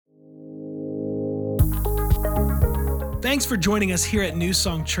Thanks for joining us here at New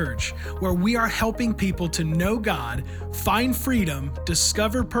Song Church, where we are helping people to know God, find freedom,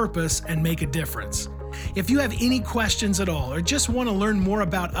 discover purpose, and make a difference. If you have any questions at all or just want to learn more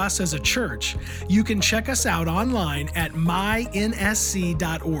about us as a church, you can check us out online at mynsc.org.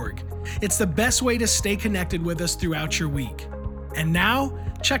 It's the best way to stay connected with us throughout your week. And now,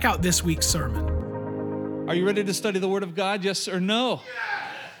 check out this week's sermon. Are you ready to study the Word of God, yes or no?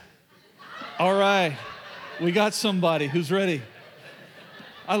 All right. We got somebody who's ready.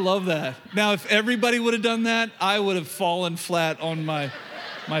 I love that. Now, if everybody would have done that, I would have fallen flat on my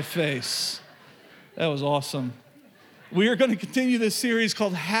face. That was awesome. We are going to continue this series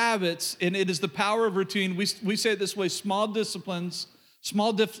called Habits, and it is the power of routine. We say it this way: small disciplines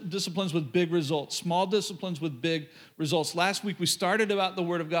with big results. Small disciplines with big results. Last week we started about the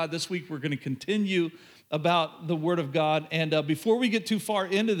Word of God. This week we're going to continue about the Word of God. And before we get too far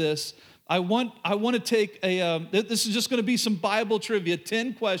into this, I want to take this is just going to be some Bible trivia,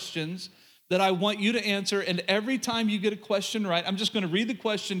 10 questions that I want you to answer. And every time you get a question right, I'm just going to read the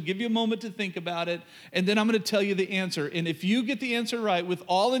question, give you a moment to think about it, and then I'm going to tell you the answer. And if you get the answer right with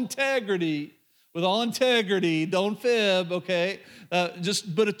all integrity, don't fib, okay?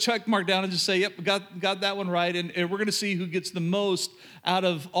 Just put a check mark down and just say, yep, got that one right. And we're going to see who gets the most out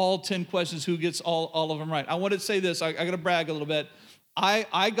of all 10 questions, who gets all of them right. I want to say this. I got to brag a little bit.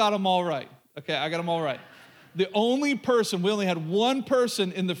 I got them all right. Okay, I got them all right. The only person, we only had one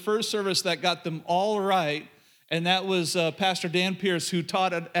person in the first service that got them all right, and that was Pastor Dan Pierce, who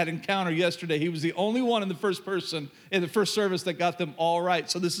taught at Encounter yesterday. He was the only one in the first service that got them all right.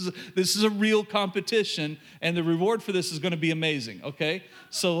 So this is a real competition, and the reward for this is going to be amazing. Okay,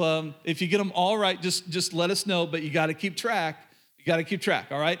 so if you get them all right, just let us know. But you got to keep track.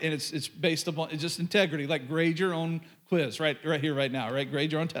 All right, and it's based upon just integrity. Like grade your own quiz right here, right now. Right,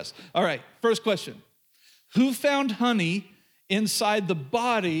 grade your own test. All right, first question: who found honey inside the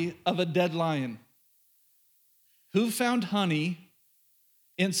body of a dead lion? Who found honey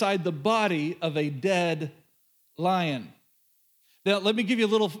inside the body of a dead lion? Now, let me give you a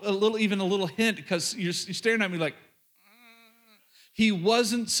little hint, because you're staring at me like, he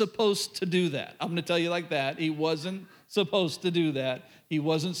wasn't supposed to do that. I'm going to tell you like that. He wasn't supposed to do that. He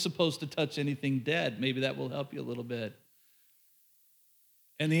wasn't supposed to touch anything dead. Maybe that will help you a little bit.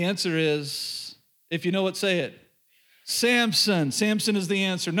 And the answer is, if you know it, say it. Samson. Samson is the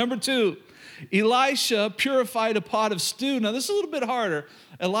answer. Number 2, Elisha purified a pot of stew. Now, this is a little bit harder.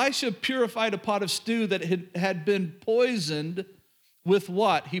 Elisha purified a pot of stew that had been poisoned with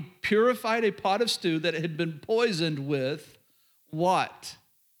what? He purified a pot of stew that had been poisoned with what?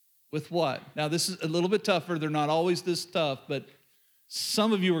 With what? Now, this is a little bit tougher. They're not always this tough, but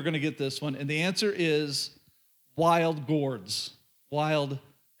some of you are going to get this one. And the answer is wild gourds. Wild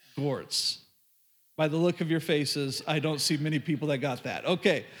gourds. By the look of your faces, I don't see many people that got that.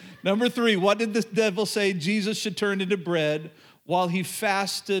 Okay, number 3, what did the devil say Jesus should turn into bread while he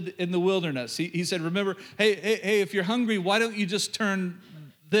fasted in the wilderness? He said, remember, hey, if you're hungry, why don't you just turn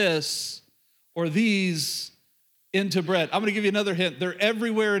this or these into bread? I'm going to give you another hint. They're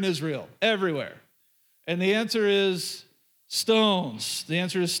everywhere in Israel, everywhere. And the answer is stones. The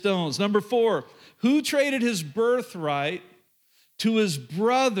answer is stones. Number 4, who traded his birthright to his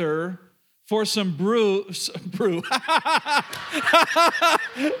brother for some brew.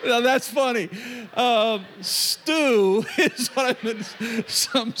 Now that's funny. Stew is what I meant.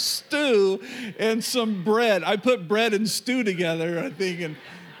 Some stew and some bread. I put bread and stew together, I think, and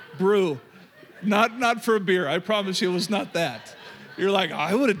brew. Not for a beer. I promise you it was not that. You're like,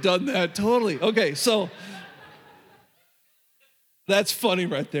 I would have done that totally. Okay, so that's funny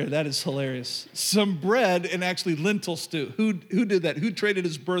right there. That is hilarious. Some bread and actually lentil stew. Who did that? Who traded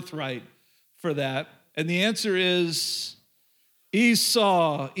his birthright for that? And the answer is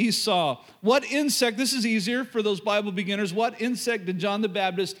Esau. What insect, this is easier for those Bible beginners, what insect did John the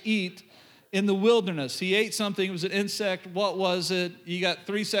Baptist eat in the wilderness? He ate something, it was an insect. What was it? You got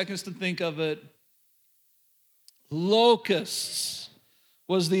 3 seconds to think of it. Locusts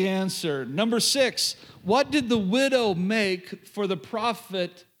was the answer. Number 6, what did the widow make for the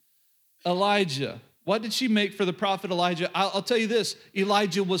prophet Elijah? What did she make for the prophet Elijah? I'll tell you this,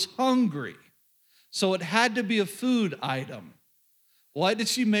 Elijah was hungry, so it had to be a food item. What did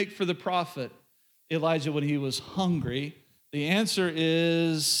she make for the prophet Elijah when he was hungry? The answer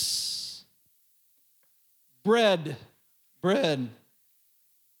is bread.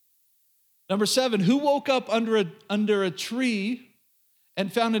 Number 7, who woke up under a tree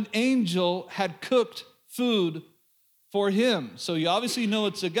and found an angel had cooked food for him? So you obviously know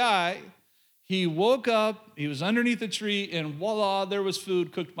it's a guy. He woke up, he was underneath a tree, and voila, there was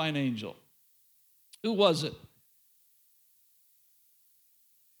food cooked by an angel. Who was it?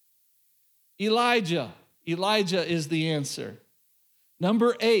 Elijah. Elijah is the answer.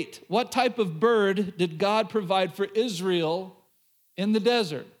 Number 8, what type of bird did God provide for Israel in the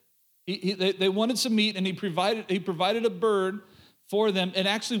desert? They wanted some meat, and he provided a bird for them. And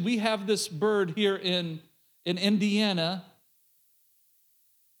actually, we have this bird here in Indiana.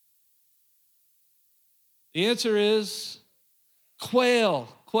 The answer is quail.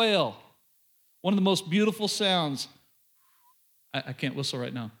 Quail. One of the most beautiful sounds. I can't whistle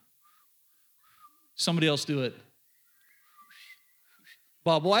right now. Somebody else do it.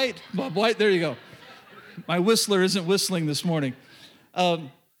 Bob White, there you go. My whistler isn't whistling this morning.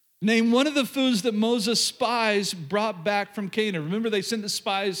 Name one of the foods that Moses' spies brought back from Canaan. Remember, they sent the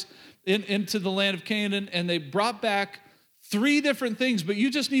spies into the land of Canaan, and they brought back 3 different things, but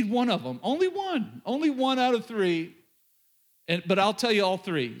you just need one of them. Only one out of 3. But I'll tell you all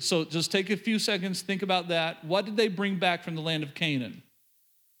 3. So just take a few seconds, think about that. What did they bring back from the land of Canaan?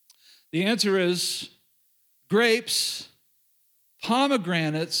 The answer is grapes,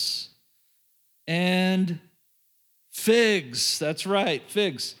 pomegranates, and figs. That's right,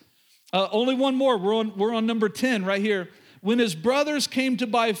 figs. Only one more. We're on number 10 right here. When his brothers came to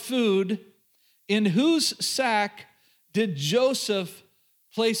buy food, in whose sack did Joseph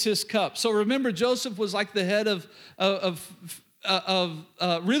place his cup? So remember, Joseph was like the head of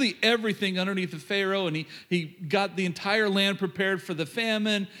really everything underneath the Pharaoh, and he got the entire land prepared for the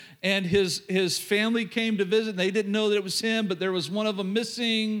famine, and his family came to visit, and they didn't know that it was him, but there was one of them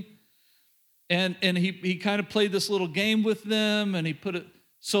missing, and he kind of played this little game with them, and he put it.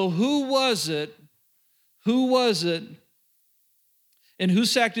 So who was it? In whose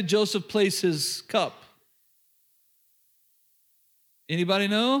sack did Joseph place his cup? Anybody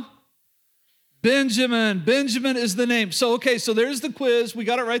know? Benjamin. Benjamin is the name. So there's the quiz. We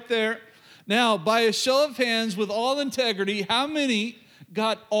got it right there. Now, by a show of hands, with all integrity, how many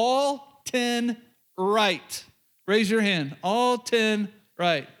got all 10 right? Raise your hand. All 10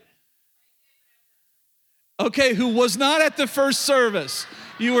 right. Okay, who was not at the first service?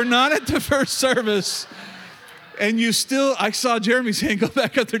 You were not at the first service. And you still, I saw Jeremy's hand go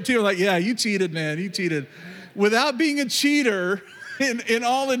back up there too. I'm like, yeah, you cheated, man. You cheated. Without being a cheater, in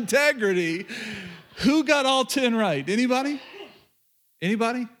all integrity, who got all 10 right? Anybody?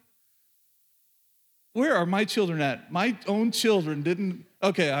 Where are my children at? My own children didn't.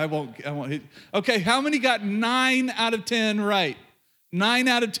 Okay, I won't. Okay, how many got 9 out of 10 right? 9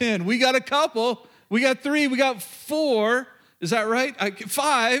 out of 10. We got a couple. We got 3. We got 4. Is that right?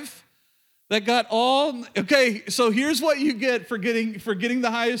 5 that got all. Okay, so here's what you get for getting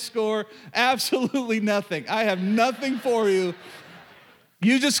the highest score. Absolutely nothing. I have nothing for you.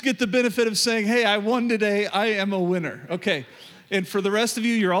 You just get the benefit of saying, hey, I won today. I am a winner. Okay. And for the rest of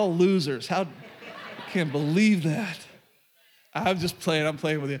you, you're all losers. I can't believe that. I'm just playing. I'm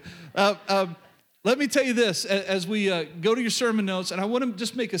playing with you. Let me tell you this as we go to your sermon notes, and I want to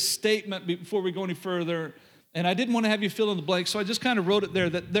just make a statement before we go any further. And I didn't want to have you fill in the blank, so I just kind of wrote it there,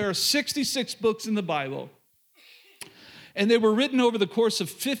 that there are 66 books in the Bible. And they were written over the course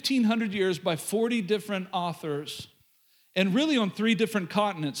of 1,500 years by 40 different authors. And really on 3 different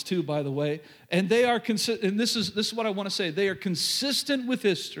continents too, by the way. And they are and this is what I want to say. They are consistent with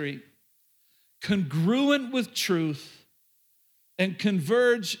history, congruent with truth, and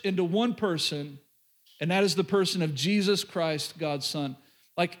converge into one person, and that is the person of Jesus Christ, God's Son.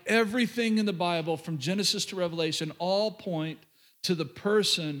 Like everything in the Bible, from Genesis to Revelation, all point to the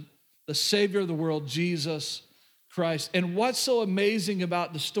person, the Savior of the world, Jesus Christ. And what's so amazing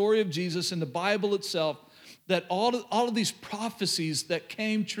about the story of Jesus in the Bible itself, that all of these prophecies that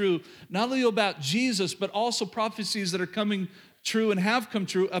came true, not only about Jesus, but also prophecies that are coming true and have come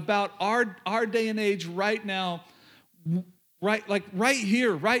true about our day and age right now, right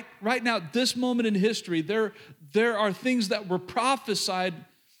here, right now, this moment in history. There are things that were prophesied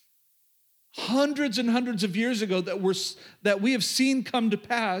hundreds and hundreds of years ago that we have seen come to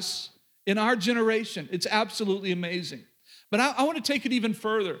pass in our generation. It's absolutely amazing. But I want to take it even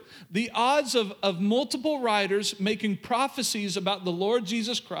further. The odds of multiple writers making prophecies about the Lord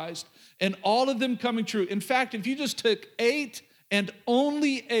Jesus Christ and all of them coming true. In fact, if you just took 8 and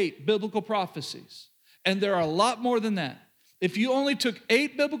only 8 biblical prophecies, and there are a lot more than that, if you only took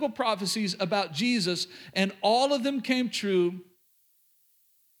 8 biblical prophecies about Jesus and all of them came true,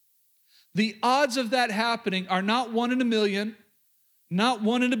 the odds of that happening are not 1 in a million, not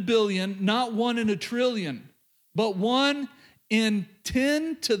 1 in a billion, not 1 in a trillion, but 1 in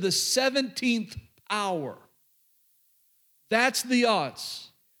 10 to the 17th power. That's the odds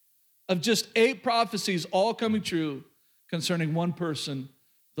of just 8 prophecies all coming true concerning one person,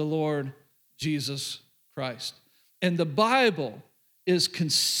 the Lord Jesus Christ. And the Bible is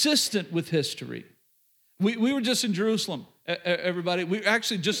consistent with history. We were just in Jerusalem, everybody. We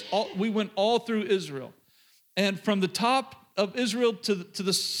actually we went all through Israel. And from the top of Israel to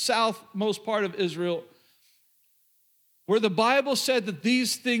the southmost part of Israel, where the Bible said that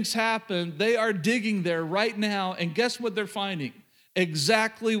these things happened, they are digging there right now. And guess what they're finding?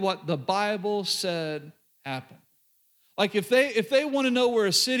 Exactly what the Bible said happened. Like if they want to know where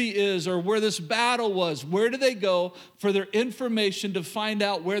a city is or where this battle was, where do they go for their information to find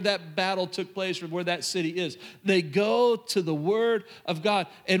out where that battle took place or where that city is? They go to the Word of God.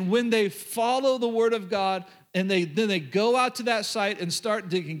 And when they follow the Word of God and then they go out to that site and start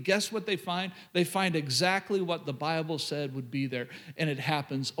digging, guess what they find? They find exactly what the Bible said would be there. And it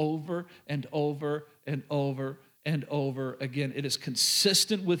happens over and over and over and over again. It is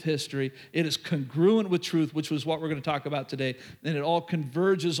consistent with history. It is congruent with truth, which was what we're going to talk about today. And it all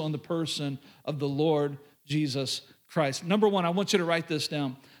converges on the person of the Lord Jesus Christ. Number one, I want you to write this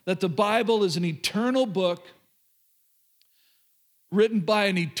down, that the Bible is an eternal book written by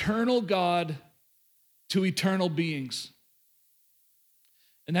an eternal God to eternal beings.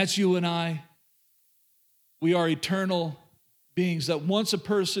 And that's you and I. We are eternal beings, that once a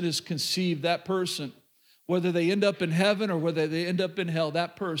person is conceived, that person, whether they end up in heaven or whether they end up in hell,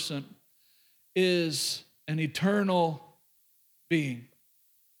 that person is an eternal being.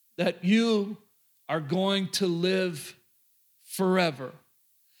 That you are going to live forever.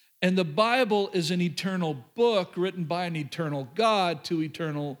 And the Bible is an eternal book written by an eternal God to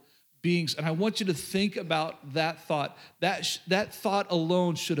eternal beings. And I want you to think about that thought. That thought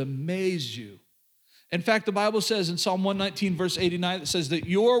alone should amaze you. In fact, the Bible says in Psalm 119, verse 89, it says that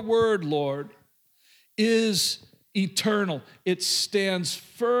your word, Lord, is eternal. It stands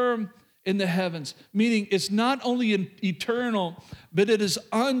firm in the heavens, meaning it's not only eternal, but it is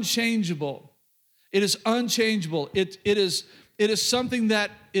unchangeable. It is unchangeable. It is something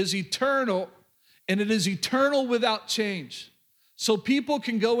that is eternal, and it is eternal without change. So people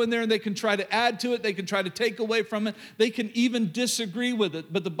can go in there and they can try to add to it. They can try to take away from it. They can even disagree with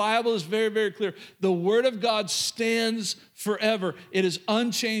it. But the Bible is very, very clear. The Word of God stands forever. It is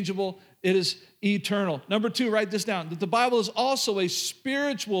unchangeable. It is eternal. Number two, write this down, that the Bible is also a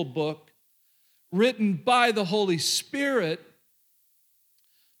spiritual book written by the Holy Spirit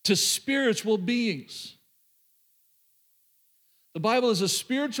to spiritual beings. The Bible is a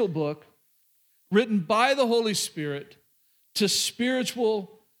spiritual book written by the Holy Spirit to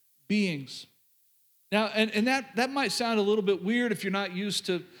spiritual beings. Now, and that might sound a little bit weird if you're not used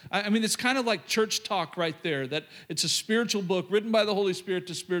to, I mean, it's kind of like church talk right there, that it's a spiritual book written by the Holy Spirit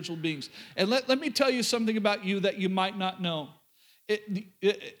to spiritual beings. And let me tell you something about you that you might not know.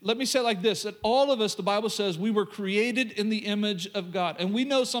 Let me say it like this, that all of us, the Bible says, we were created in the image of God. And we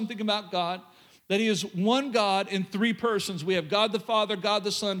know something about God, that He is one God in three persons. We have God the Father, God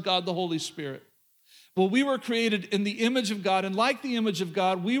the Son, God the Holy Spirit. Well, we were created in the image of God, and like the image of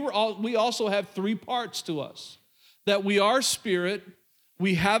God, we also have three parts to us. That we are spirit,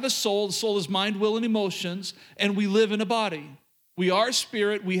 we have a soul, the soul is mind, will, and emotions, and we live in a body. We are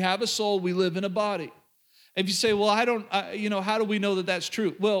spirit, we have a soul, we live in a body. If you say, well, how do we know that that's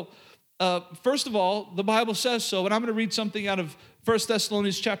true? Well, first of all, the Bible says so, and I'm going to read something out of 1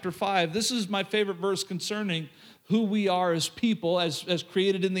 Thessalonians chapter 5. This is my favorite verse concerning who we are as people, as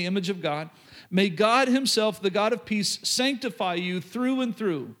created in the image of God. May God Himself, the God of peace, sanctify you through and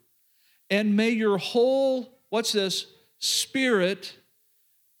through, and may your whole, watch this, spirit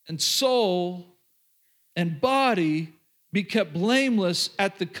and soul and body be kept blameless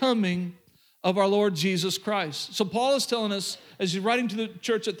at the coming of our Lord Jesus Christ. So Paul is telling us, as he's writing to the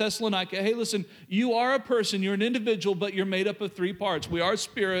church at Thessalonica, hey, listen, you are a person, you're an individual, but you're made up of three parts. We are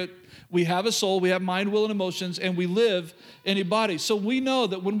spirit, we have a soul, we have mind, will, and emotions, and we live in a body. So we know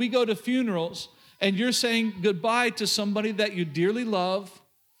that when we go to funerals and you're saying goodbye to somebody that you dearly love,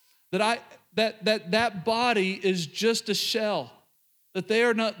 that body is just a shell, that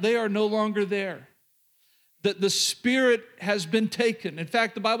they are no longer there. That the spirit has been taken. In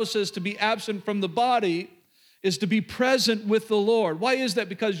fact, the Bible says to be absent from the body is to be present with the Lord. Why is that?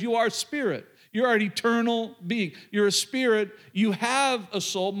 Because you are spirit. You are an eternal being. You're a spirit. You have a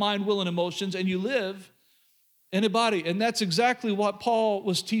soul, mind, will, and emotions, and you live in a body. And that's exactly what Paul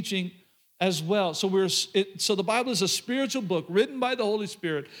was teaching as well. So the Bible is a spiritual book written by the Holy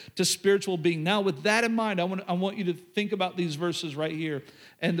Spirit to spiritual being. Now, with that in mind, I want you to think about these verses right here.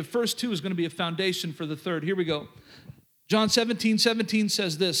 And the first two is going to be a foundation for the third. Here we go. John 17:17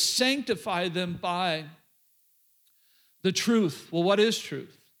 says this, sanctify them by the truth. Well, what is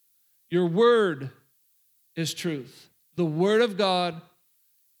truth? Your word is truth. The word of God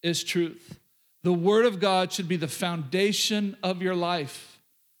is truth. The Word of God should be the foundation of your life.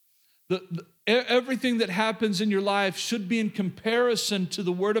 Everything that happens in your life should be in comparison to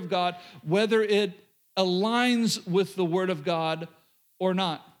the Word of God, whether it aligns with the Word of God or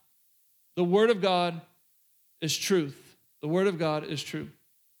not. The Word of God is truth. The Word of God is true.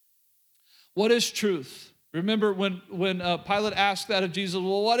 What is truth? Remember when Pilate asked that of Jesus,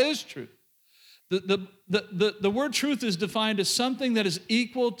 well, what is truth? The word truth is defined as something that is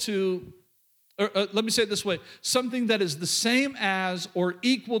equal to, let me say it this way, something that is the same as or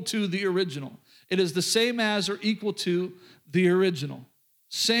equal to the original. It is the same as or equal to the original.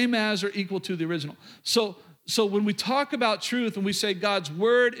 Same as or equal to the original. So when we talk about truth and we say God's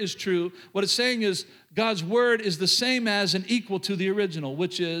word is true, what it's saying is God's word is the same as and equal to the original,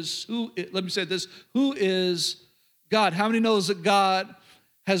 which is, let me say this, who is God? How many knows that God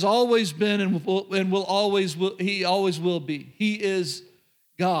has always been and will always will be? He is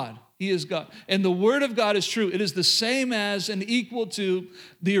God. He is God. And the word of God is true. It is the same as and equal to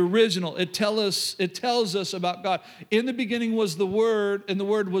the original. It tells us about God. In the beginning was the Word, and the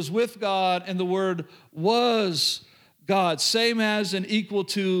Word was with God, and the Word was God. Same as and equal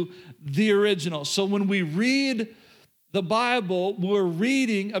to the original. So when we read the Bible, we're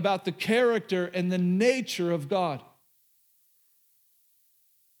reading about the character and the nature of God.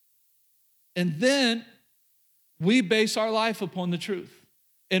 And then we base our life upon the truth.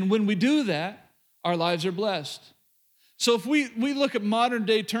 And when we do that, our lives are blessed. So if we look at modern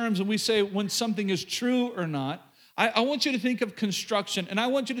day terms and we say when something is true or not, I want you to think of construction, and I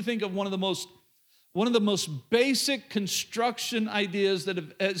want you to think of one of the most basic construction ideas that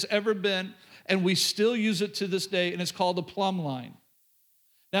has ever been, and we still use it to this day, and it's called a plumb line.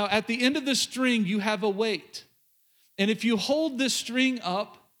 Now, at the end of the string, you have a weight. And if you hold this string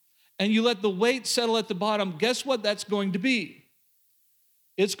up and you let the weight settle at the bottom, guess what that's going to be?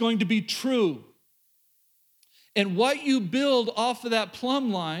 It's going to be true. And what you build off of that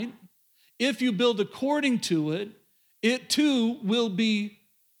plumb line, if you build according to it, it too will be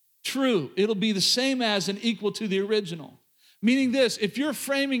true. It'll be the same as and equal to the original. Meaning this, if you're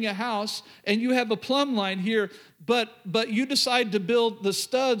framing a house and you have a plumb line here, but you decide to build the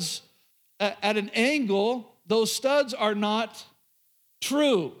studs at an angle, those studs are not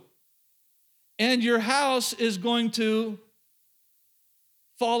true. And your house is going to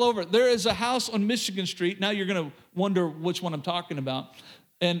fall over. There is a house on Michigan Street. Now you're going to wonder which one I'm talking about.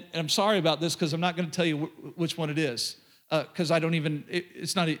 And I'm sorry about this because I'm not going to tell you which one it is. Because I don't even,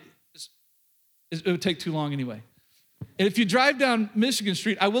 it would take too long anyway. And if you drive down Michigan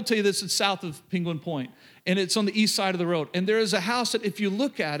Street, I will tell you this, it's south of Penguin Point. And it's on the east side of the road. And there is a house that if you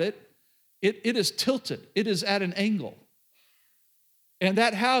look at it, it is tilted. It is at an angle. And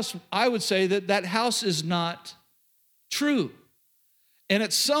that house, I would say that house is not true. And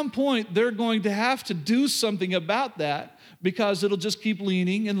at some point, they're going to have to do something about that because it'll just keep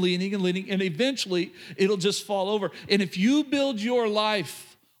leaning and leaning and leaning, and eventually it'll just fall over. And if you build your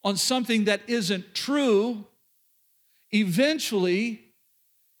life on something that isn't true, eventually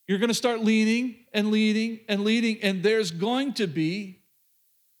you're going to start leaning and leaning and leaning, and there's going to be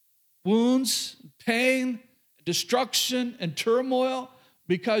wounds, pain, destruction, and turmoil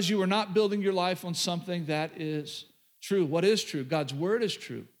because you are not building your life on something that is true. What is true? God's word is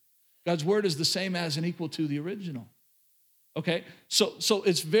true. God's word is the same as and equal to the original. Okay? So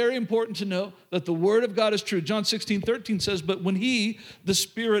it's very important to know that the word of God is true. John 16:13 says, but when he, the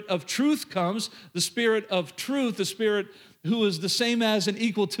Spirit of truth comes, the Spirit of truth, the Spirit who is the same as and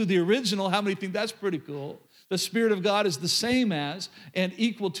equal to the original, how many think that's pretty cool? The Spirit of God is the same as and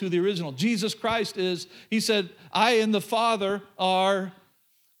equal to the original. Jesus Christ is, he said, I and the Father are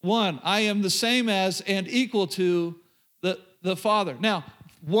one. I am the same as and equal to the Father. Now,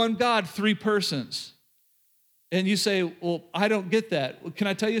 one God, three persons. And you say, well, I don't get that. Well, can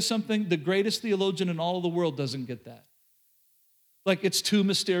I tell you something? The greatest theologian in all of the world doesn't get that. Like, it's too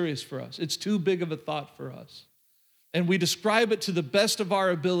mysterious for us. It's too big of a thought for us. And we describe it to the best of our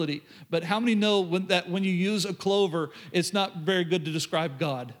ability. But how many know that when you use a clover, it's not very good to describe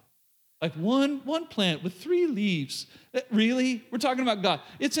God? Like one plant with 3 leaves. Really? We're talking about God.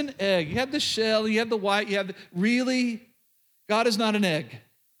 It's an egg. You have the shell, you have the white, really? God is not an egg,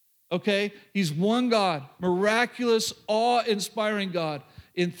 okay? He's one God, miraculous, awe-inspiring God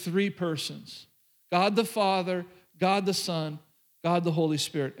in 3 persons. God the Father, God the Son, God the Holy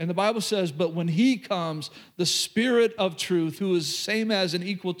Spirit. And the Bible says, but when he comes, the Spirit of truth, who is same as and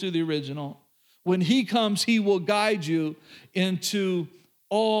equal to the original, when he comes, he will guide you into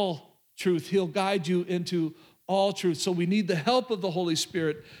all truth. He'll guide you into all truth. So we need the help of the Holy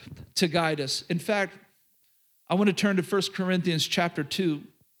Spirit to guide us. In fact, I want to turn to 1 Corinthians chapter 2.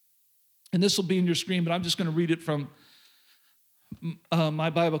 And this will be in your screen, but I'm just going to read it from my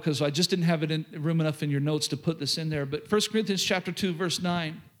Bible because I just didn't have it in room enough in your notes to put this in there. But 1 Corinthians chapter 2, verse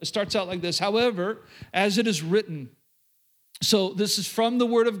 9, it starts out like this. However, as it is written, so this is from the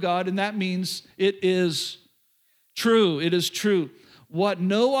word of God, and that means it is true. It is true. What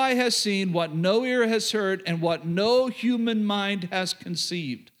no eye has seen, what no ear has heard, and what no human mind has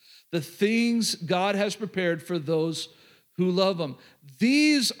conceived, the things God has prepared for those who love him.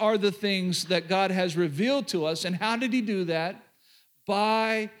 These are the things that God has revealed to us. And how did he do that?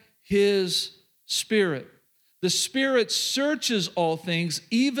 By his Spirit. The Spirit searches all things,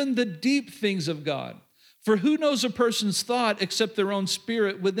 even the deep things of God. For who knows a person's thought except their own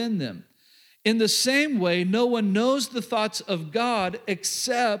spirit within them? In the same way, no one knows the thoughts of God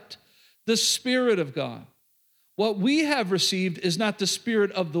except the Spirit of God. What we have received is not the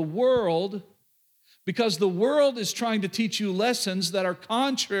spirit of the world, because the world is trying to teach you lessons that are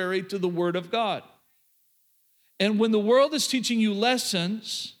contrary to the Word of God. And when the world is teaching you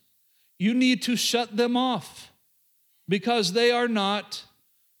lessons, you need to shut them off because they are not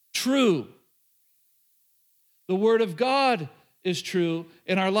true. The Word of God is true,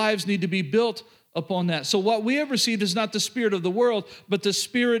 and our lives need to be built upon that. So what we have received is not the spirit of the world, but the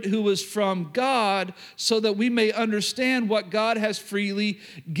Spirit who is from God, so that we may understand what God has freely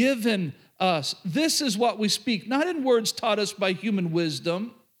given us. This is what we speak, not in words taught us by human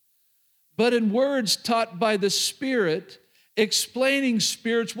wisdom, but in words taught by the Spirit, explaining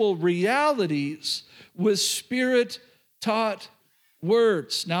spiritual realities with Spirit-taught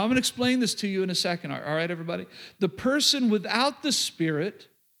words. Now, I'm going to explain this to you in a second. All right, everybody? The person without the Spirit,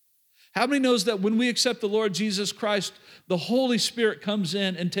 how many knows that when we accept the Lord Jesus Christ, the Holy Spirit comes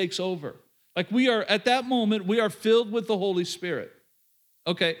in and takes over? Like we are, at that moment, we are filled with the Holy Spirit.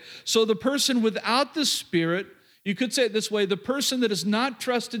 Okay, so the person without the Spirit, you could say it this way, the person that has not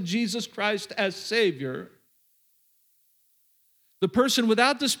trusted Jesus Christ as Savior, the person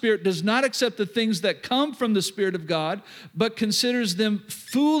without the Spirit does not accept the things that come from the Spirit of God, but considers them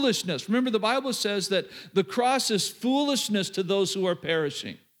foolishness. Remember, the Bible says that the cross is foolishness to those who are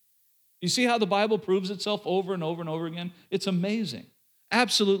perishing. You see how the Bible proves itself over and over and over again? It's amazing,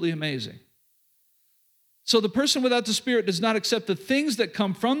 absolutely amazing. So the person without the Spirit does not accept the things that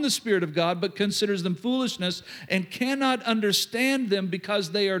come from the Spirit of God, but considers them foolishness and cannot understand them because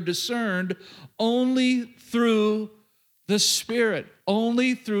they are discerned only through the Spirit.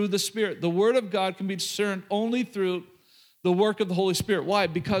 Only through the Spirit. The Word of God can be discerned only through the work of the Holy Spirit. Why?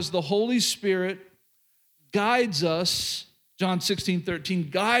 Because the Holy Spirit guides us, John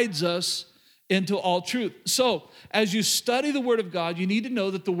 16:13, guides us into all truth. So as you study the Word of God, you need to know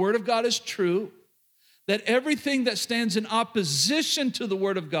that the Word of God is true, that everything that stands in opposition to the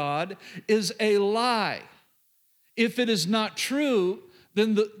Word of God is a lie. If it is not true,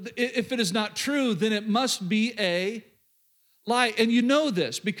 then it must be a lie. And you know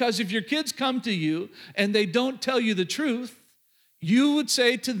this because if your kids come to you and they don't tell you the truth, you would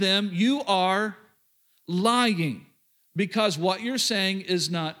say to them, you are lying because what you're saying is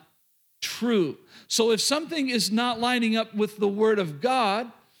not true. So if something is not lining up with the Word of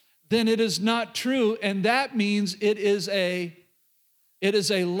God, then it is not true, and that means it is a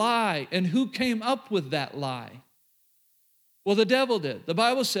lie. And who came up with that lie? Well, the devil did. The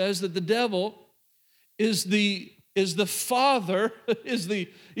Bible says that the devil is the father,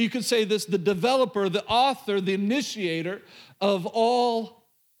 you could say this, the developer, the author, the initiator of all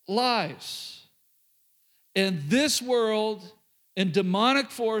lies. And this world and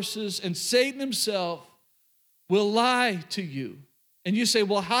demonic forces and Satan himself will lie to you. And you say,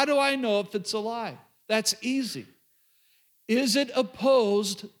 well, how do I know if it's a lie? That's easy. Is it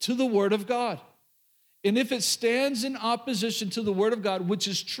opposed to the Word of God? And if it stands in opposition to the Word of God, which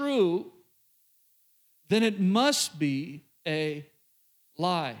is true, then it must be a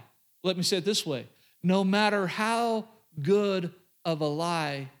lie. Let me say it this way. No matter how good of a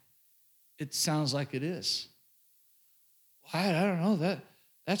lie it sounds like it is. I don't know,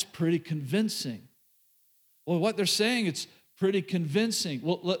 that's pretty convincing. Well, what they're saying, it's pretty convincing.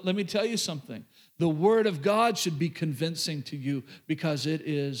 Well, let me tell you something. The Word of God should be convincing to you because it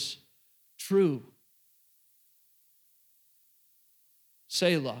is true.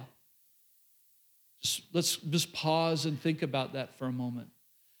 Selah. Let's just pause and think about that for a moment.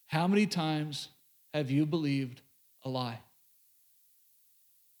 How many times have you believed a lie?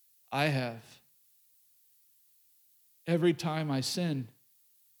 I have. Every time I sin,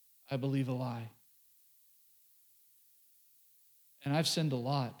 I believe a lie. And I've sinned a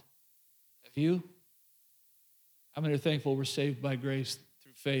lot. Have you? How many are thankful we're saved by grace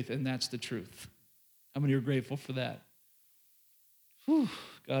through faith, and that's the truth? How many are grateful for that? Whew.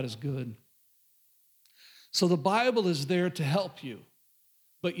 God is good. So the Bible is there to help you,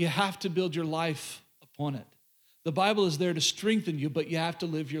 but you have to build your life upon it. The Bible is there to strengthen you, but you have to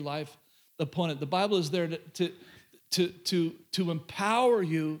live your life upon it. The Bible is there to empower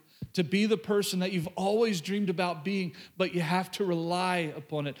you to be the person that you've always dreamed about being, but you have to rely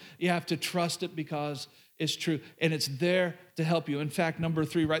upon it. You have to trust it because it's true, and it's there to help you. In fact, number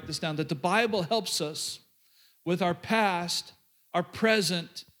 3, write this down, that the Bible helps us with our past, our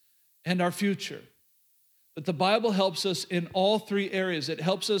present, and our future. That the Bible helps us in all 3 areas. It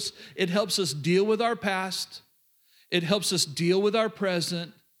helps us deal with our past, it helps us deal with our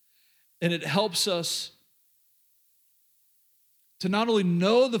present, and it helps us to not only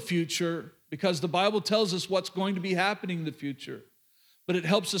know the future, because the Bible tells us what's going to be happening in the future, but it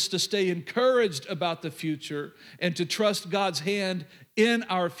helps us to stay encouraged about the future and to trust God's hand in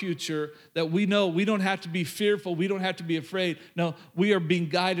our future, that we know we don't have to be fearful, we don't have to be afraid. No, we are being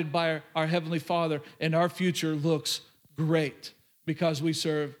guided by our Heavenly Father, and our future looks great because we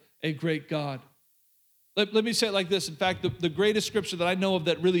serve a great God. Let me say it like this. In fact, the greatest scripture that I know of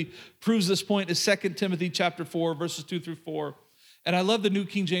that really proves this point is 2 Timothy chapter 4, verses 2 through 4. And I love the New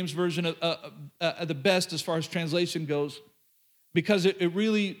King James Version the best as far as translation goes, because it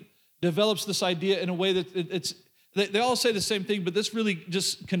really develops this idea in a way that they all say the same thing, but this really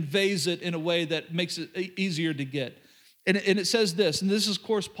just conveys it in a way that makes it easier to get. And it says this, and this is, of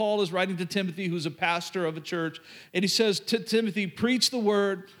course, Paul is writing to Timothy, who's a pastor of a church, and he says to Timothy, preach the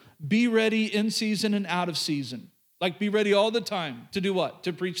word, be ready in season and out of season. Like, be ready all the time to do what?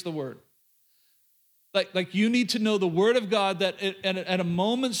 To preach the word. Like you need to know the word of God, that at a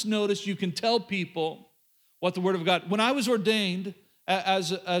moment's notice you can tell people what the word of God. When I was ordained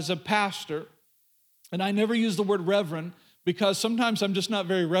as a pastor, and I never use the word reverend because sometimes I'm just not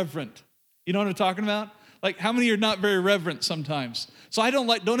very reverent. You know what I'm talking about? Like, how many are not very reverent sometimes? So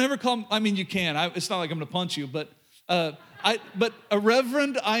don't ever call, I mean, you can. It's not like I'm going to punch you, but a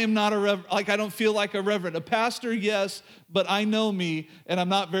reverend, I am not a reverend. Like, I don't feel like a reverend. A pastor, yes, but I know me, and I'm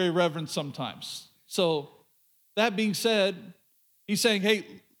not very reverent sometimes. So that being said, he's saying, hey,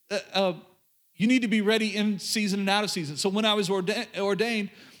 you need to be ready in season and out of season. So when I was ordained,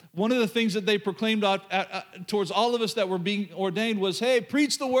 one of the things that they proclaimed towards all of us that were being ordained was, hey,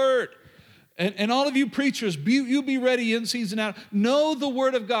 preach the word. And all of you preachers, you be ready in season out. Know the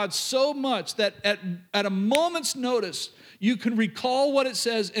word of God so much that at a moment's notice, you can recall what it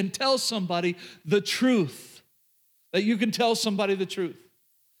says and tell somebody the truth. That you can tell somebody the truth.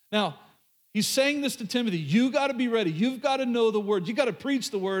 Now, he's saying this to Timothy. You got to be ready. You've got to know the word. You got to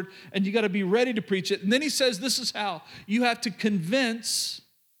preach the word, and you got to be ready to preach it. And then he says, this is how. You have to convince,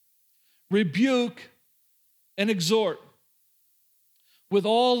 rebuke, and exhort with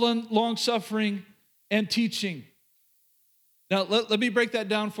all long-suffering and teaching. Now, let me break that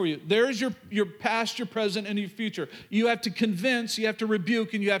down for you. There's your past, your present, and your future. You have to convince, you have to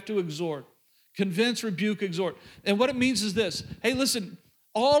rebuke, and you have to exhort. Convince, rebuke, exhort. And what it means is this. Hey, listen,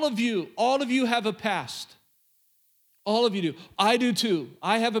 all of you have a past. All of you do. I do too.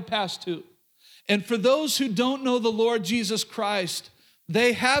 I have a past too. And for those who don't know the Lord Jesus Christ,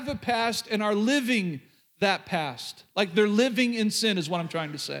 they have a past and are living that past. Like, they're living in sin is what I'm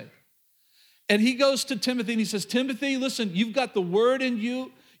trying to say. And he goes to Timothy and he says, Timothy, listen, you've got the word in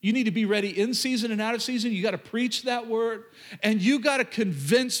you. You need to be ready in season and out of season. You got to preach that word. And you got to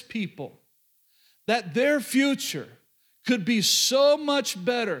convince people that their future could be so much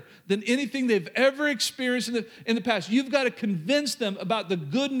better than anything they've ever experienced in the past. You've got to convince them about the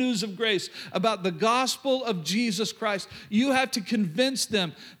good news of grace, about the gospel of Jesus Christ. You have to convince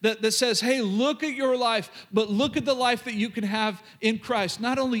them that says, hey, look at your life, but look at the life that you can have in Christ,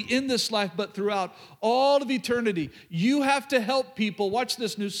 not only in this life, but throughout all of eternity. You have to help people, watch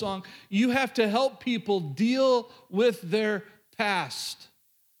this new song, you have to help people deal with their past.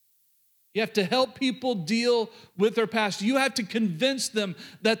 You have to help people deal with their past. You have to convince them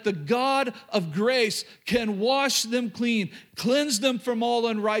that the God of grace can wash them clean, cleanse them from all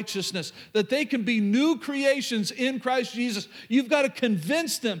unrighteousness, that they can be new creations in Christ Jesus. You've got to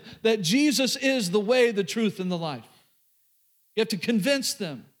convince them that Jesus is the way, the truth, and the life. You have to convince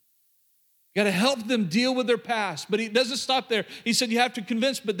them. You got to help them deal with their past. But he doesn't stop there. He said you have to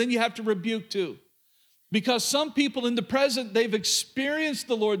convince, but then you have to rebuke too. Because some people in the present, they've experienced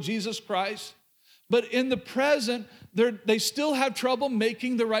the Lord Jesus Christ, but in the present, they still have trouble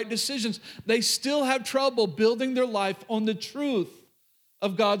making the right decisions. They still have trouble building their life on the truth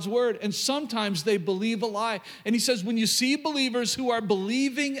of God's word. And sometimes they believe a lie. And he says, when you see believers who are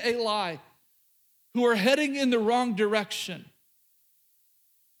believing a lie, who are heading in the wrong direction,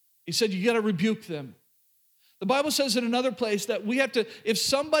 he said, you got to rebuke them. The Bible says in another place that we have to,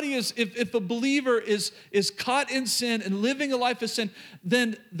 if a believer is caught in sin and living a life of sin,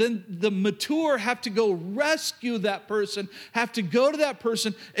 then the mature have to go rescue that person, have to go to that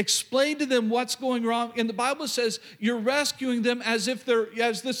person, explain to them what's going wrong. And the Bible says you're rescuing them as if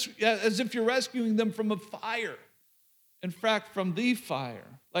you're rescuing them from a fire. In fact, from the fire.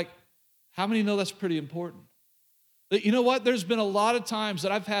 Like, how many know that's pretty important? You know what? There's been a lot of times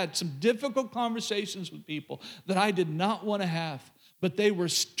that I've had some difficult conversations with people that I did not want to have, but they were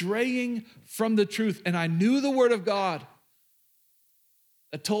straying from the truth. And I knew the Word of God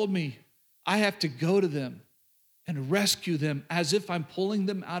that told me I have to go to them and rescue them as if I'm pulling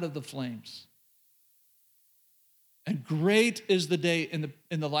them out of the flames. And great is the day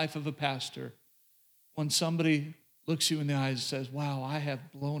in the life of a pastor when somebody looks you in the eyes and says, wow, I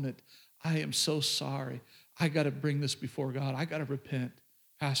have blown it. I am so sorry. I got to bring this before God. I got to repent.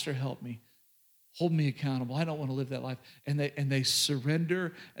 Pastor, help me. Hold me accountable. I don't want to live that life. And they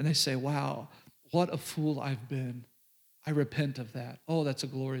surrender and they say, wow, what a fool I've been. I repent of that. Oh, that's a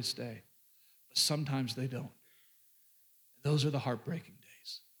glorious day. But sometimes they don't. Those are the heartbreaking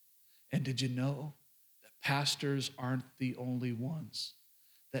days. And did you know that pastors aren't the only ones?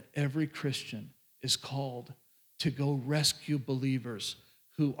 That every Christian is called to go rescue believers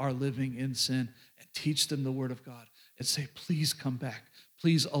who are living in sin and teach them the Word of God and say, please come back.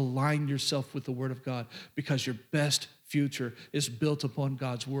 Please align yourself with the Word of God because your best future is built upon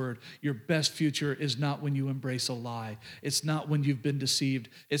God's Word. Your best future is not when you embrace a lie. It's not when you've been deceived.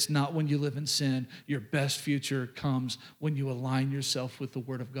 It's not when you live in sin. Your best future comes when you align yourself with the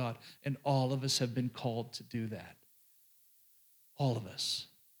Word of God. And all of us have been called to do that. All of us.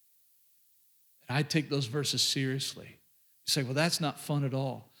 And I take those verses seriously. You say, well, that's not fun at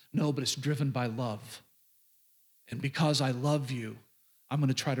all. No, but it's driven by love. And because I love you, I'm going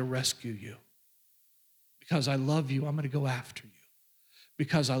to try to rescue you. Because I love you, I'm going to go after you.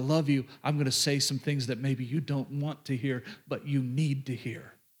 Because I love you, I'm going to say some things that maybe you don't want to hear, but you need to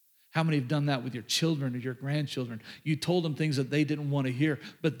hear. How many have done that with your children or your grandchildren? You told them things that they didn't want to hear,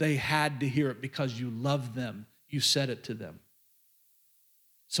 but they had to hear it because you love them. You said it to them.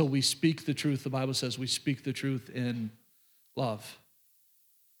 So we speak the truth. The Bible says we speak the truth in love.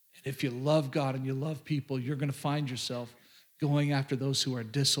 And if you love God and you love people, you're going to find yourself going after those who are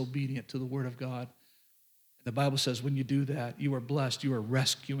disobedient to the Word of God. And the Bible says when you do that, you are blessed. You are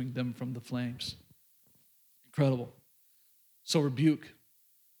rescuing them from the flames. Incredible. So rebuke.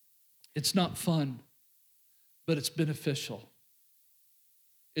 It's not fun, but it's beneficial.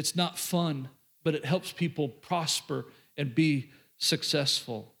 It's not fun, but it helps people prosper and be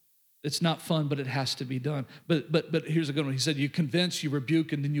successful. It's not fun, but it has to be done. But here's a good one. He said, you convince, you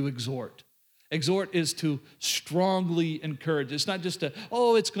rebuke, and then you exhort. Exhort is to strongly encourage. It's not just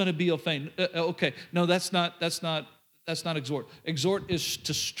it's going to be okay. No, that's not exhort. Exhort is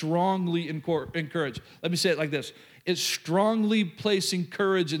to strongly encourage. Let me say it like this. It's strongly placing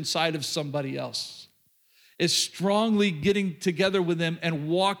courage inside of somebody else. It's strongly getting together with them and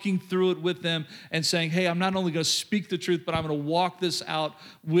walking through it with them and saying, hey, I'm not only going to speak the truth, but I'm going to walk this out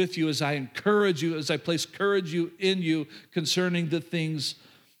with you as I encourage you, as I place courage in you concerning the things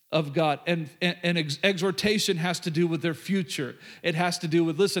of God. And exhortation has to do with their future. It has to do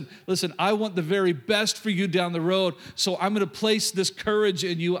with, listen, I want the very best for you down the road, so I'm going to place this courage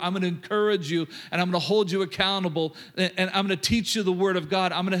in you. I'm going to encourage you, and I'm going to hold you accountable, and I'm going to teach you the Word of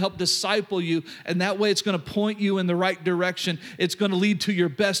God. I'm going to help disciple you, and that way it's going to point you in the right direction. It's going to lead to your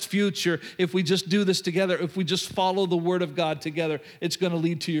best future. If we just do this together, if we just follow the Word of God together, it's going to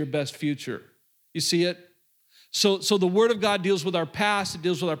lead to your best future. You see it? So the Word of God deals with our past, it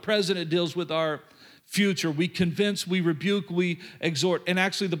deals with our present, it deals with our future. We convince, we rebuke, we exhort. And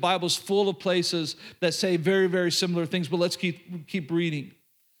actually the Bible's full of places that say very, very similar things, but let's keep reading.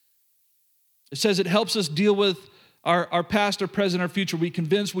 It says it helps us deal with our past, our present, our future. We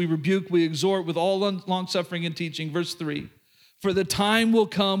convince, we rebuke, we exhort with all long-suffering and teaching. Verse 3. For the time will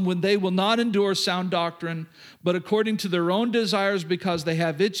come when they will not endure sound doctrine, but according to their own desires, because they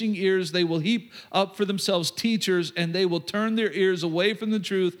have itching ears, they will heap up for themselves teachers, and they will turn their ears away from the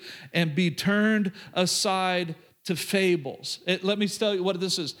truth and be turned aside to fables. Let me tell you what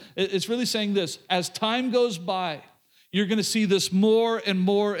this is. It's really saying this. As time goes by, you're going to see this more and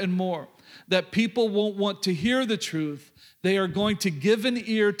more and more, that people won't want to hear the truth. They are going to give an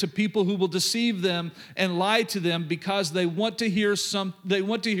ear to people who will deceive them and lie to them because they want to hear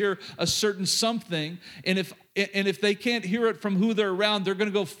a certain something. And if they can't hear it from who they're around, they're going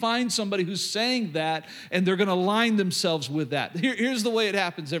to go find somebody who's saying that, and they're going to align themselves with that. Here's the way it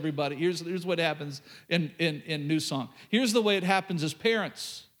happens, everybody. Here's what happens in New Song. Here's the way it happens as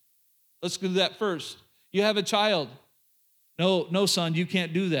parents. Let's do that first. You have a child. No, son, you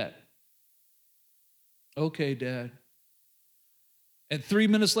can't do that. Okay, Dad. And 3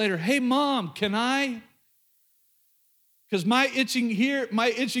 minutes later, hey, Mom, can I? Because my itching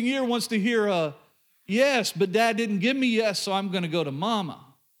ear wants to hear yes, but Dad didn't give me yes, so I'm going to go to Mama.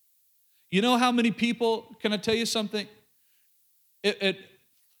 You know how many people, can I tell you something? How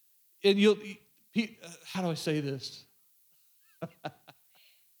do I say this?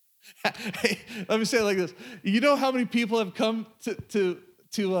 Hey, let me say it like this. You know how many people have come to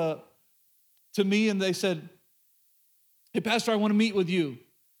me and they said, hey, Pastor, I want to meet with you.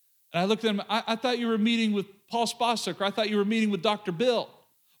 And I looked at them, I thought you were meeting with Paul Spasek, or I thought you were meeting with Dr. Bill.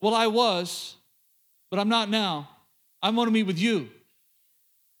 Well, I was, but I'm not now. I want to meet with you.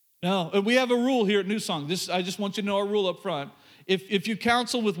 No, and we have a rule here at New Song. I just want you to know our rule up front. If you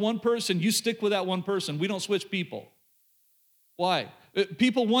counsel with one person, you stick with that one person. We don't switch people. Why?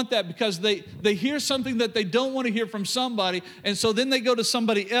 People want that because they hear something that they don't want to hear from somebody, and so then they go to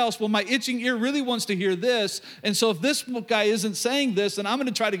somebody else. Well, my itching ear really wants to hear this, and so if this guy isn't saying this, then I'm going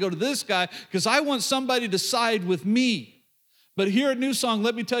to try to go to this guy because I want somebody to side with me. But here at New Song,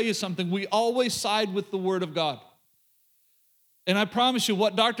 let me tell you something. We always side with the Word of God. And I promise you,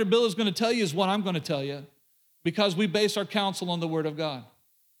 what Dr. Bill is going to tell you is what I'm going to tell you because we base our counsel on the Word of God.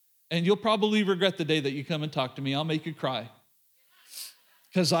 And you'll probably regret the day that you come and talk to me. I'll make you cry.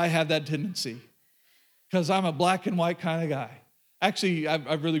 Because I have that tendency. Because I'm a black and white kind of guy. Actually,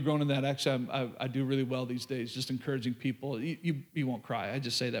 I've really grown in that. Actually, I do really well these days, just encouraging people. You won't cry. I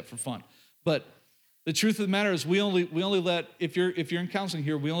just say that for fun. But the truth of the matter is we only let, if you're in counseling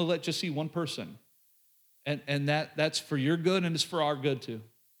here, we only let you see one person. And that's for your good and it's for our good too.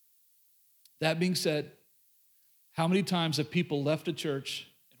 That being said, how many times have people left a church,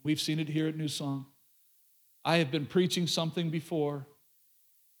 and we've seen it here at New Song. I have been preaching something before.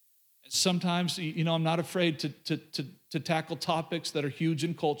 Sometimes, I'm not afraid to tackle topics that are huge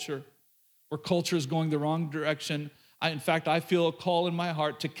in culture, where culture is going the wrong direction. In fact, I feel a call in my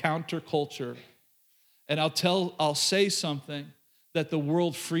heart to counter culture. And I'll say something that the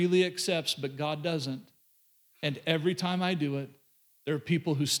world freely accepts, but God doesn't. And every time I do it, there are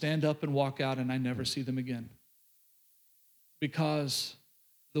people who stand up and walk out, and I never see them again. Because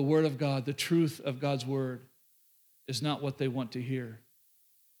the Word of God, the truth of God's Word, is not what they want to hear.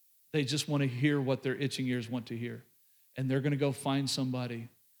 They just want to hear what their itching ears want to hear. And they're going to go find somebody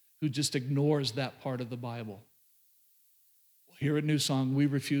who just ignores that part of the Bible. Well, here at New Song, we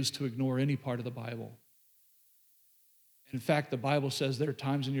refuse to ignore any part of the Bible. In fact, the Bible says there are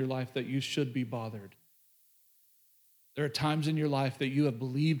times in your life that you should be bothered. There are times in your life that you have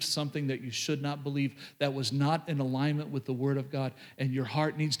believed something that you should not believe, that was not in alignment with the Word of God, and your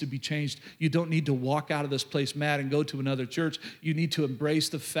heart needs to be changed. You don't need to walk out of this place mad and go to another church. You need to embrace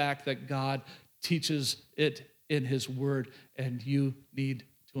the fact that God teaches it in His Word, and you need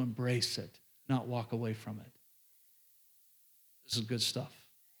to embrace it, not walk away from it. This is good stuff.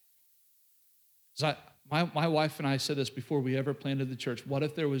 My wife and I said this before we ever planted the church. What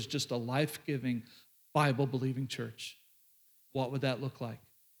if there was just a life-giving, Bible-believing church? What would that look like?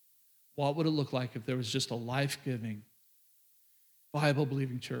 What would it look like if there was just a life-giving,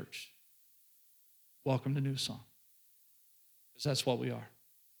 Bible-believing church? Welcome to New Song. Because that's what we are.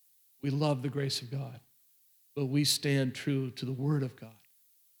 We love the grace of God, but we stand true to the Word of God.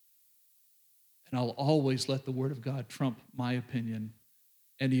 And I'll always let the Word of God trump my opinion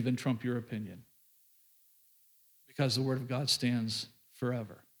and even trump your opinion. Because the Word of God stands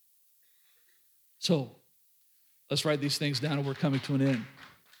forever. So, let's write these things down and we're coming to an end.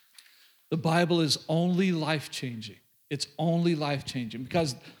 The Bible is only life-changing. It's only life-changing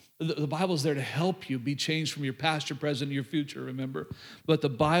because the Bible is there to help you be changed from your past, your present, and your future, remember? But the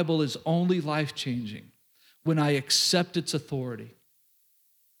Bible is only life-changing when I accept its authority.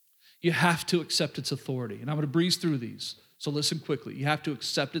 You have to accept its authority. And I'm going to breeze through these, so listen quickly. You have to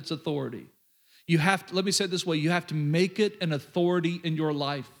accept its authority. Let me say it this way, you have to make it an authority in your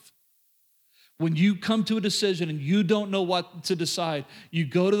life. When you come to a decision and you don't know what to decide, you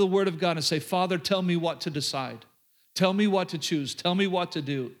go to the Word of God and say, Father, tell me what to decide. Tell me what to choose. Tell me what to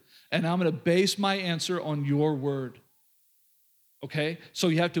do. And I'm going to base my answer on your word. Okay? So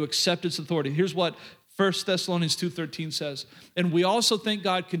you have to accept its authority. Here's what 1 Thessalonians 2:13 says. And we also thank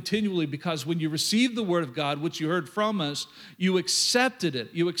God continually because when you received the word of God, which you heard from us, you accepted it.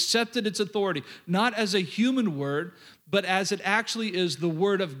 You accepted its authority, not as a human word, but as it actually is the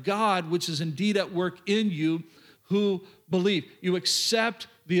word of God, which is indeed at work in you, who believe. You accept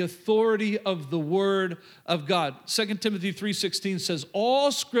the authority of the word of God. 2 Timothy 3:16 says,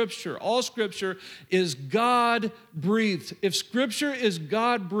 all scripture is God-breathed. If scripture is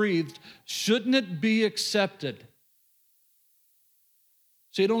God-breathed, shouldn't it be accepted?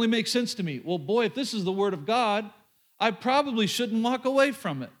 See, it only makes sense to me. Well, boy, if this is the word of God, I probably shouldn't walk away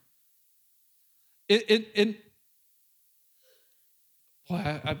from it.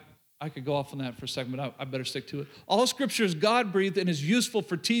 I could go off on that for a second, but I better stick to it. All scripture is God-breathed and is useful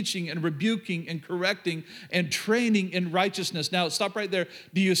for teaching and rebuking and correcting and training in righteousness. Now, stop right there.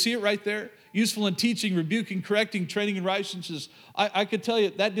 Do you see it right there? Useful in teaching, rebuking, correcting, training in righteousness. I could tell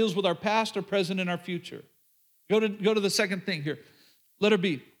you that deals with our past, our present, and our future. Go to the second thing here. Letter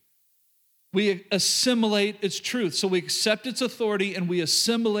B. We assimilate its truth. So we accept its authority and we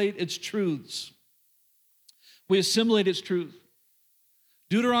assimilate its truths. We assimilate its truth.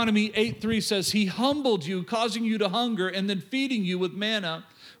 Deuteronomy 8:3 says, he humbled you, causing you to hunger, and then feeding you with manna,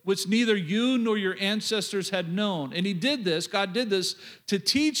 which neither you nor your ancestors had known. And he did this, God did this, to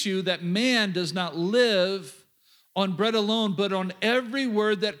teach you that man does not live on bread alone, but on every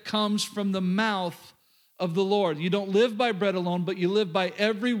word that comes from the mouth of the Lord. You don't live by bread alone, but you live by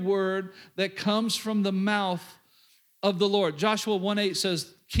every word that comes from the mouth of the Lord. Joshua 1:8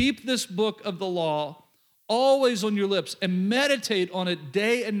 says, keep this book of the law always on your lips, and meditate on it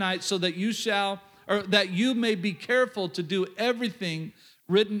day and night, so that you may be careful to do everything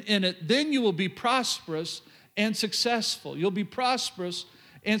written in it. Then you will be prosperous and successful. You'll be prosperous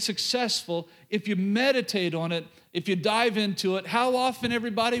and successful if you meditate on it, if you dive into it. How often,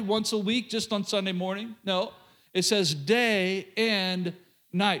 everybody? Once a week, just on Sunday morning? No. It says day and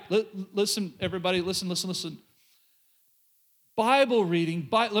night. Listen, everybody, listen. Bible reading,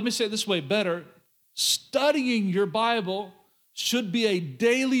 let me say it this way better. Studying your Bible should be a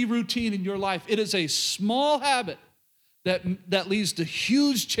daily routine in your life. It is a small habit that leads to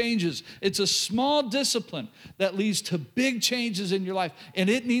huge changes. It's a small discipline that leads to big changes in your life. And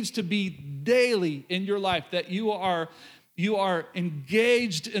it needs to be daily in your life, that you are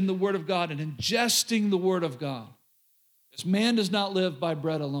engaged in the Word of God and ingesting the Word of God. Because man does not live by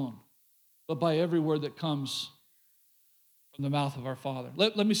bread alone, but by every word that comes from the mouth of our Father.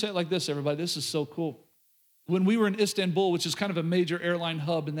 Let me say it like this, everybody. This is so cool. When we were in Istanbul, which is kind of a major airline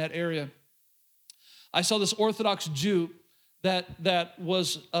hub in that area, I saw this Orthodox Jew that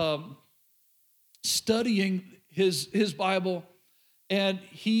was studying his Bible, and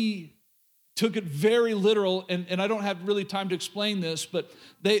he took it very literal, and I don't have really time to explain this, but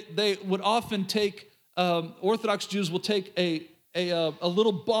they would often take, Orthodox Jews will take a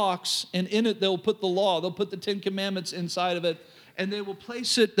little box, and in it they'll put the law. They'll put the 10 Commandments inside of it, and they will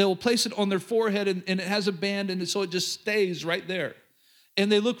place it on their forehead, and it has a band, and so it just stays right there. And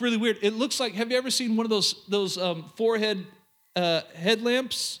they look really weird. It looks like, have you ever seen one of those forehead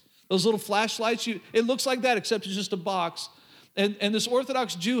headlamps? Those little flashlights? It looks like that, except it's just a box. And this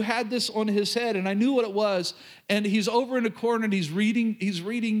Orthodox Jew had this on his head, and I knew what it was. And he's over in a corner, and he's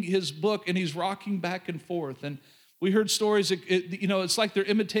reading his book, and he's rocking back and forth. And we heard stories, it's like they're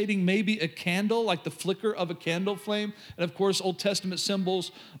imitating maybe a candle, like the flicker of a candle flame. And of course, Old Testament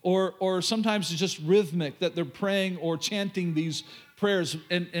symbols, or sometimes it's just rhythmic, that they're praying or chanting these prayers.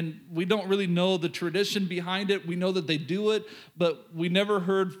 And we don't really know the tradition behind it. We know that they do it, but we never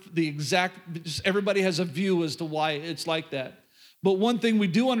heard the exact, just everybody has a view as to why it's like that. But one thing we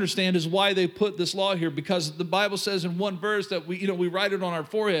do understand is why they put this law here, because the Bible says in one verse that we write it on our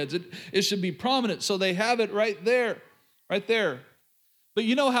foreheads. It should be prominent, so they have it right there. But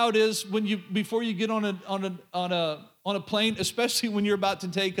you know how it is before you get on a plane, especially when you're about to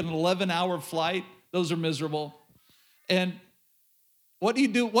take an 11-hour flight. Those are miserable. And what do you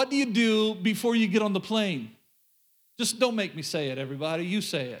do? What do you do before you get on the plane? Just don't make me say it, everybody. You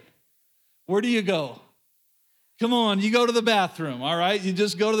say it. Where do you go? Come on, you go to the bathroom, all right? You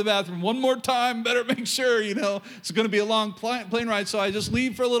just go to the bathroom one more time. Better make sure, it's going to be a long plane ride. So I just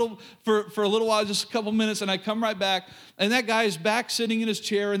leave for a little while, just a couple minutes, and I come right back. And that guy is back sitting in his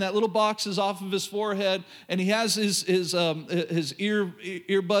chair, and that little box is off of his forehead, and he has his earbuds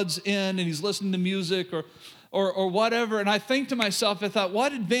in, and he's listening to music or whatever. And I think to myself, I thought,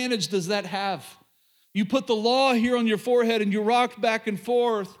 what advantage does that have? You put the law here on your forehead, and you rocked back and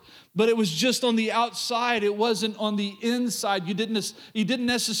forth. But it was just on the outside. It wasn't on the inside. You didn't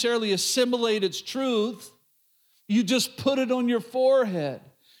necessarily assimilate its truth. You just put it on your forehead.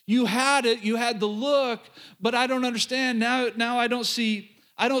 You had it. You had the look. But I don't understand now. I don't see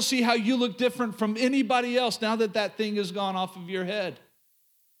how you look different from anybody else now that thing has gone off of your head.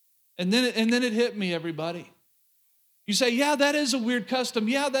 And then it hit me, everybody. You say, yeah, that is a weird custom.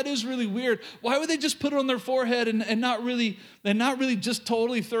 Yeah, that is really weird. Why would they just put it on their forehead and not really just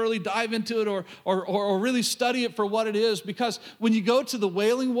totally thoroughly dive into it or really study it for what it is? Because when you go to the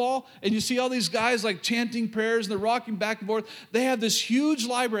Wailing Wall and you see all these guys like chanting prayers and they're rocking back and forth, they have this huge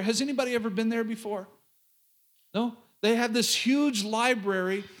library. Has anybody ever been there before? No? They have this huge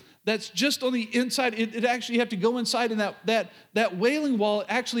library that's just on the inside. It actually, you have to go inside, and that Wailing Wall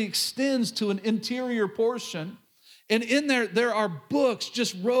actually extends to an interior portion. And in there are books,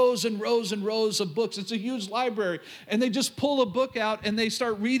 just rows and rows and rows of books. It's a huge library. And they just pull a book out and they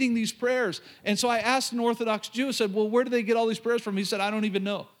start reading these prayers. And so I asked an Orthodox Jew, I said, well, where do they get all these prayers from? He said, I don't even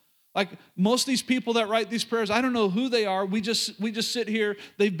know. Like most of these people that write these prayers, I don't know who they are. We just sit here.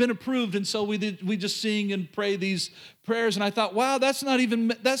 They've been approved. And so we just sing and pray these prayers. And I thought, wow, that's not even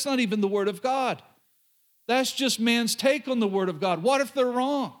the word of God. That's just man's take on the word of God. What if they're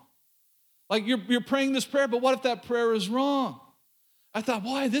wrong? Like you're praying this prayer, but what if that prayer is wrong? I thought,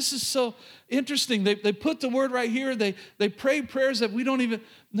 why, this is so interesting. They put the word right here. They pray prayers that we don't even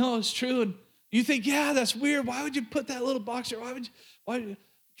know is true. And you think, yeah, that's weird. Why would you put that little box here? Can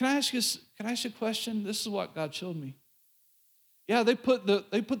I ask you a question? This is what God showed me. Yeah, they put the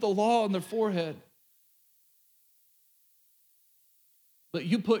law on their forehead. But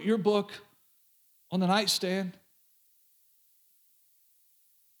you put your book on the nightstand.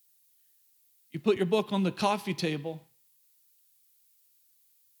 You put your book on the coffee table.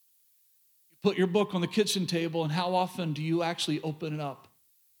 You put your book on the kitchen table, and how often do you actually open it up?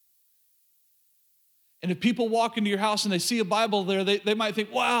 And if people walk into your house and they see a Bible there, they might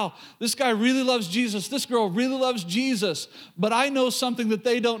think, wow, this guy really loves Jesus. This girl really loves Jesus. But I know something that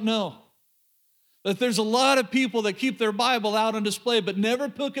they don't know. That there's a lot of people that keep their Bible out on display but never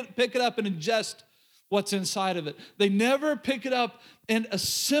pick it up and ingest what's inside of it. They never pick it up and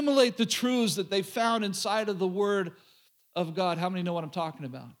assimilate the truths that they found inside of the Word of God. How many know what I'm talking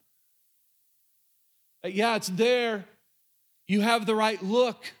about? Yeah, it's there. You have the right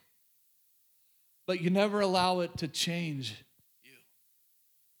look, but you never allow it to change you.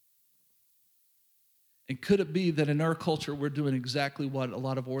 And could it be that in our culture we're doing exactly what a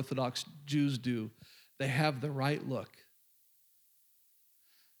lot of Orthodox Jews do? They have the right look,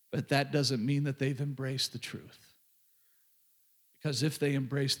 but that doesn't mean that they've embraced the truth. Because if they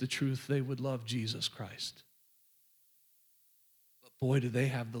embraced the truth, they would love Jesus Christ. But boy, do they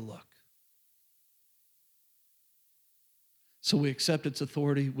have the look. So we accept its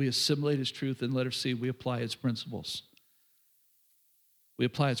authority, we assimilate its truth, and letter C, we apply its principles. We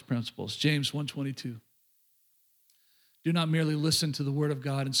apply its principles. James 1:22. Do not merely listen to the word of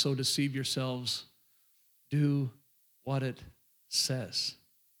God and so deceive yourselves. Do what it says.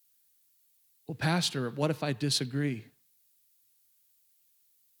 Well, Pastor, what if I disagree?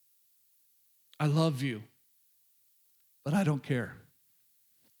 I love you, but I don't care.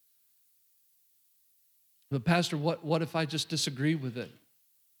 But Pastor, what if I just disagree with it?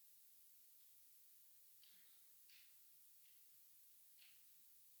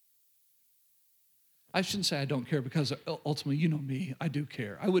 I shouldn't say I don't care, because ultimately, you know me, I do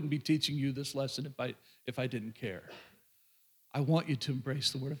care. I wouldn't be teaching you this lesson if I didn't care. I want you to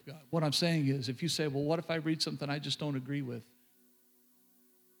embrace the Word of God. What I'm saying is, if you say, well, what if I read something I just don't agree with?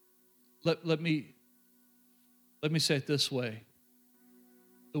 Let me say it this way.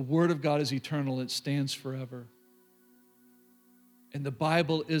 The Word of God is eternal. It stands forever. And the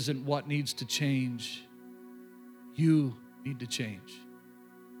Bible isn't what needs to change. You need to change.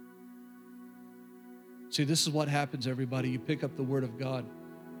 See, this is what happens, everybody. You pick up the Word of God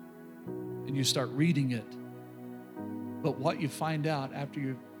and you start reading it. But what you find out after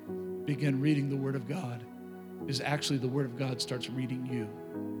you begin reading the Word of God is actually the Word of God starts reading you.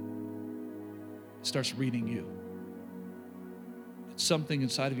 It starts reading you. Something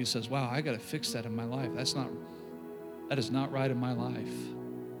inside of you says, wow, I got to fix that in my life. That is not right in my life.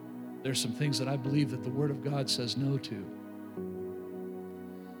 There's some things that I believe that the Word of God says no to.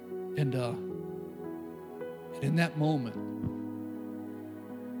 And in that moment,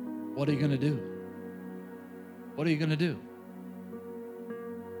 what are you going to do? What are you going to do?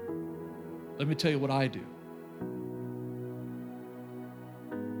 Let me tell you what I do.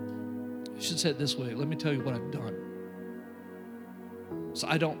 I should say it this way. Let me tell you what I've done. So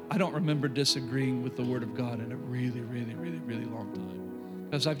I don't remember disagreeing with the Word of God in a really, really, really, really long time,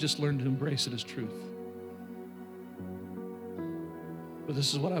 because I've just learned to embrace it as truth. But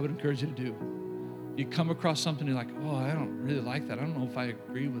this is what I would encourage you to do. You come across something, you're like, oh, I don't really like that. I don't know if I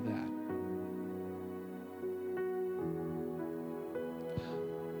agree with that.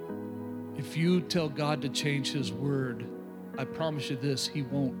 If you tell God to change His Word, I promise you this, He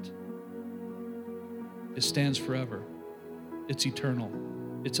won't. It stands forever. It's eternal.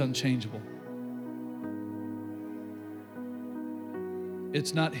 It's unchangeable.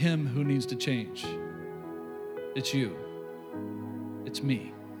 It's not him who needs to change. It's you. It's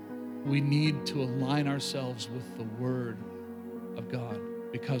me. We need to align ourselves with the Word of God,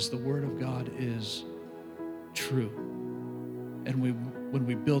 because the Word of God is true. And when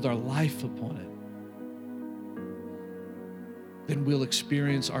we build our life upon it, then we'll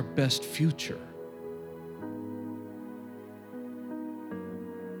experience our best future.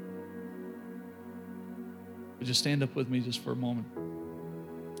 Would you stand up with me just for a moment?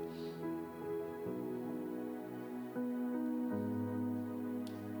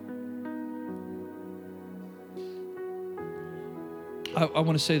 I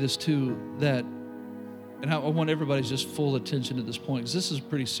want to say this too, that, and I want everybody's just full attention at this point, because this is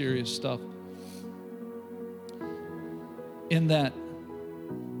pretty serious stuff. In that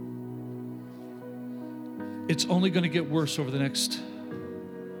it's only going to get worse over the next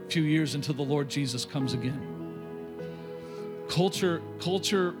few years until the Lord Jesus comes again. Culture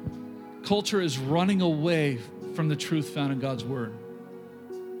is running away from the truth found in God's Word.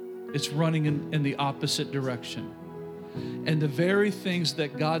 It's running in the opposite direction. And the very things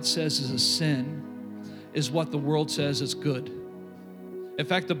that God says is a sin is what the world says is good. In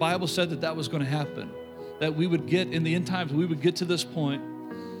fact, the Bible said that was going to happen, that we would get, in the end times, we would get to this point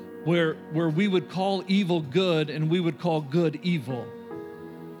where we would call evil good and we would call good evil.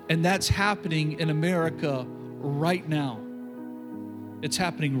 And that's happening in America right now. It's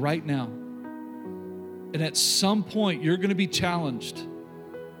happening right now. And at some point, you're going to be challenged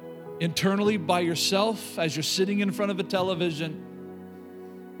internally by yourself as you're sitting in front of a television,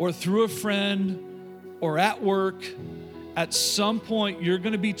 or through a friend, or at work. At some point, you're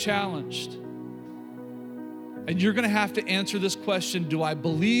going to be challenged. And you're going to have to answer this question: do I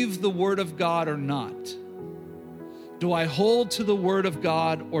believe the Word of God or not? Do I hold to the Word of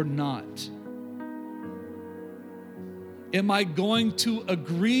God or not? Am I going to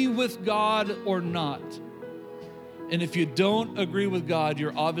agree with God or not? And if you don't agree with God,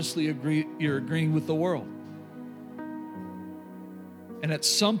 you're obviously agreeing with the world. And at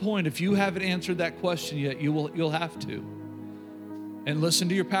some point, if you haven't answered that question yet, you'll have to. And listen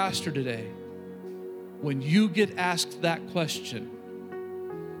to your pastor today. When you get asked that question,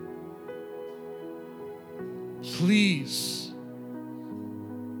 please,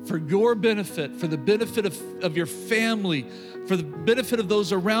 for your benefit, for the benefit of your family, for the benefit of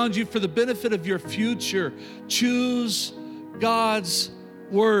those around you, for the benefit of your future, choose God's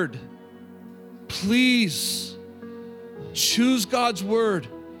Word. Please choose God's Word.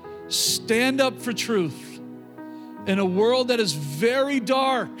 Stand up for truth. In a world that is very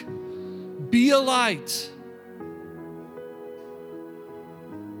dark, be a light.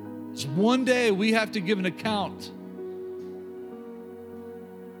 Because one day we have to give an account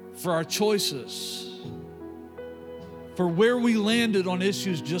for our choices, for where we landed on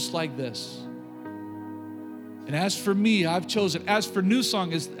issues just like this. And as for me, I've chosen, as for New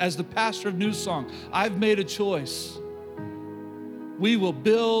Song, as the pastor of New Song, I've made a choice. We will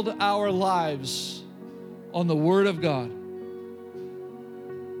build our lives on the Word of God.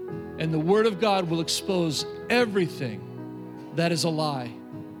 And the Word of God will expose everything that is a lie.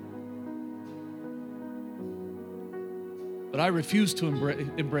 But I refuse to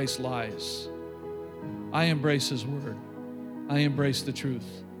embrace lies. I embrace His Word. I embrace the truth,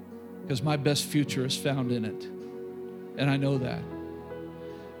 because my best future is found in it. And I know that.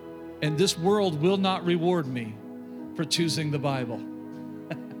 And this world will not reward me for choosing the Bible.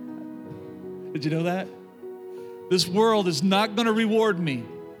 Did you know that? This world is not going to reward me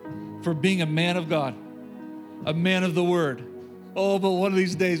for being a man of God, a man of the Word. Oh, but one of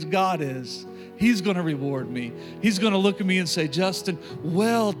these days God is. He's going to reward me. He's going to look at me and say, Justin,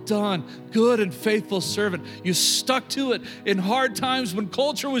 well done, good and faithful servant. You stuck to it in hard times when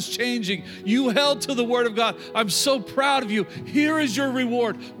culture was changing. You held to the Word of God. I'm so proud of you. Here is your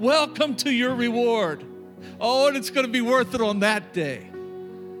reward. Welcome to your reward. Oh, and it's going to be worth it on that day.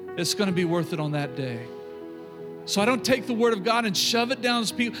 It's going to be worth it on that day. So I don't take the Word of God and shove it down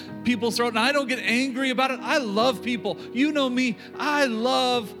people's throat, and I don't get angry about it. I love people. You know me. I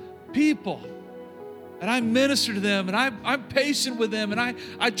love people. And I minister to them, and I'm patient with them, and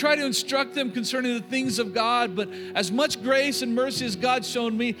I try to instruct them concerning the things of God. But as much grace and mercy as God's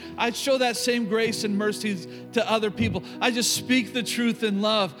shown me, I show that same grace and mercy to other people. I just speak the truth in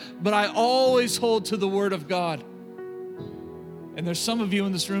love, but I always hold to the Word of God. And there's some of you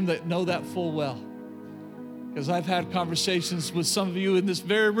in this room that know that full well, because I've had conversations with some of you in this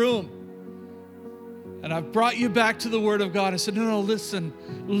very room. And I've brought you back to the Word of God. I said, no, listen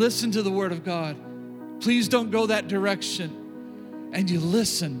to the Word of God. Please don't go that direction. and you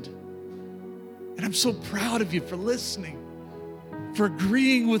listened. And I'm so proud of you for listening, for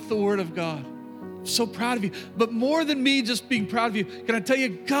agreeing with the Word of God. I'm so proud of you. But more than me just being proud of you, can I tell you,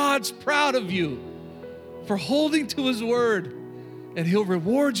 God's proud of you for holding to His Word, and He'll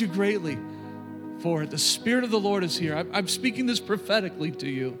reward you greatly for it. The Spirit of the Lord is here. I'm speaking this prophetically to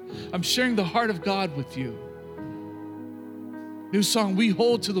you. I'm sharing the heart of God with you. New song, we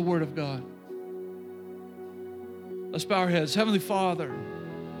hold to the Word of God. Let's bow our heads. Heavenly Father,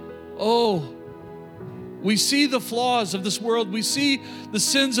 we see the flaws of this world. We see the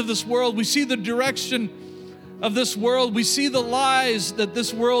sins of this world. We see the direction of this world. We see the lies that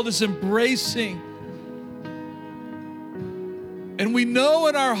this world is embracing. And we know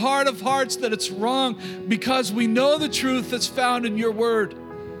in our heart of hearts that it's wrong because we know the truth that's found in your word.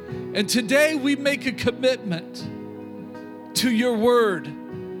 And today we make a commitment to your word.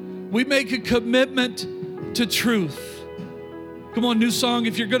 We make a commitment to truth. Come on, New Song,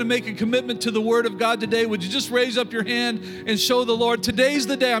 if you're going to make a commitment to the Word of God today, would you just raise up your hand and show the Lord, today's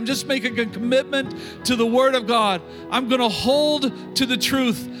the day. I'm just making a commitment to the Word of God. I'm going to hold to the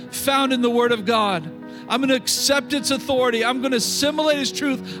truth found in the Word of God. I'm going to accept its authority. I'm going to assimilate its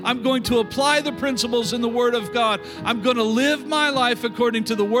truth. I'm going to apply the principles in the Word of God. I'm going to live my life according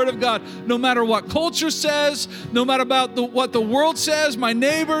to the Word of God, no matter what culture says, no matter what the world says, my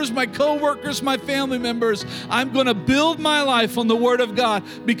neighbors, my coworkers, my family members. I'm going to build my life on the Word of God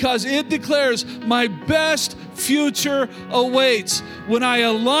because it declares my best future awaits when I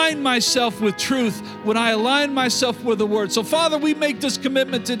align myself with truth, when I align myself with the Word. So, Father, we make this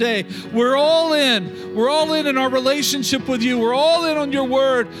commitment today. We're all in. We're all in our relationship with you. We're all in on your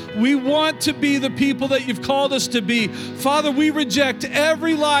word. We want to be the people that you've called us to be. Father, we reject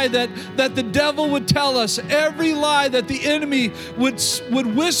every lie that the devil would tell us, every lie that the enemy would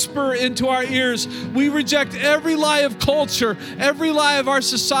whisper into our ears. We reject every lie of culture, every lie of our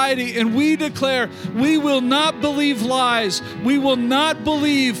society, and we declare we will not believe lies. We will not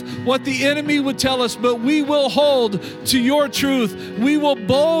believe what the enemy would tell us, but we will hold to your truth. We will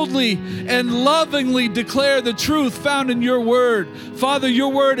boldly and lovingly declare the truth found in your word. Father,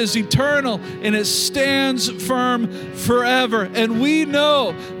 your word is eternal and it stands firm forever. And we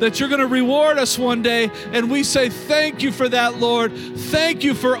know that you're going to reward us one day. And we say thank you for that, Lord. Thank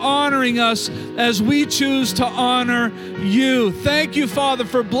you for honoring us as we choose to honor you. Thank you, Father,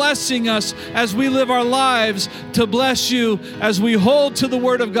 for blessing us as we live our lives to bless you as we hold to the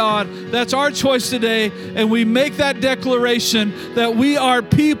word of God. That's our choice today. And we make that declaration that we are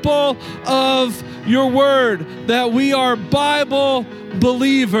people of your word, that we are Bible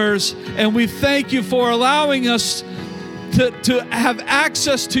believers, and we thank you for allowing us to have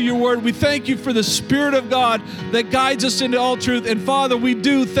access to your word. We thank you for the Spirit of God that guides us into all truth. And Father, we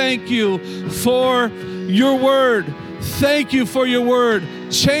do thank you for your word. Thank you for your word.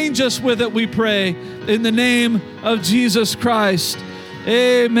 Change us with it, we pray, in the name of Jesus Christ.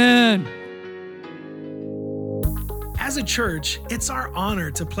 Amen. As a church, it's our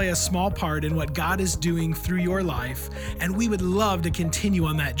honor to play a small part in what God is doing through your life, and we would love to continue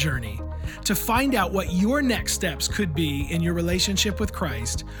on that journey. To find out what your next steps could be in your relationship with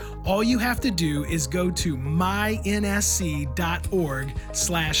Christ, all you have to do is go to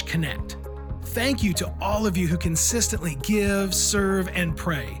mynsc.org/connect. Thank you to all of you who consistently give, serve, and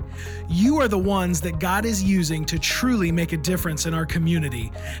pray. You are the ones that God is using to truly make a difference in our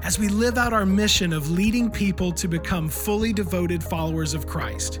community as we live out our mission of leading people to become fully devoted followers of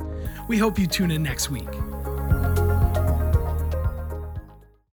Christ. We hope you tune in next week.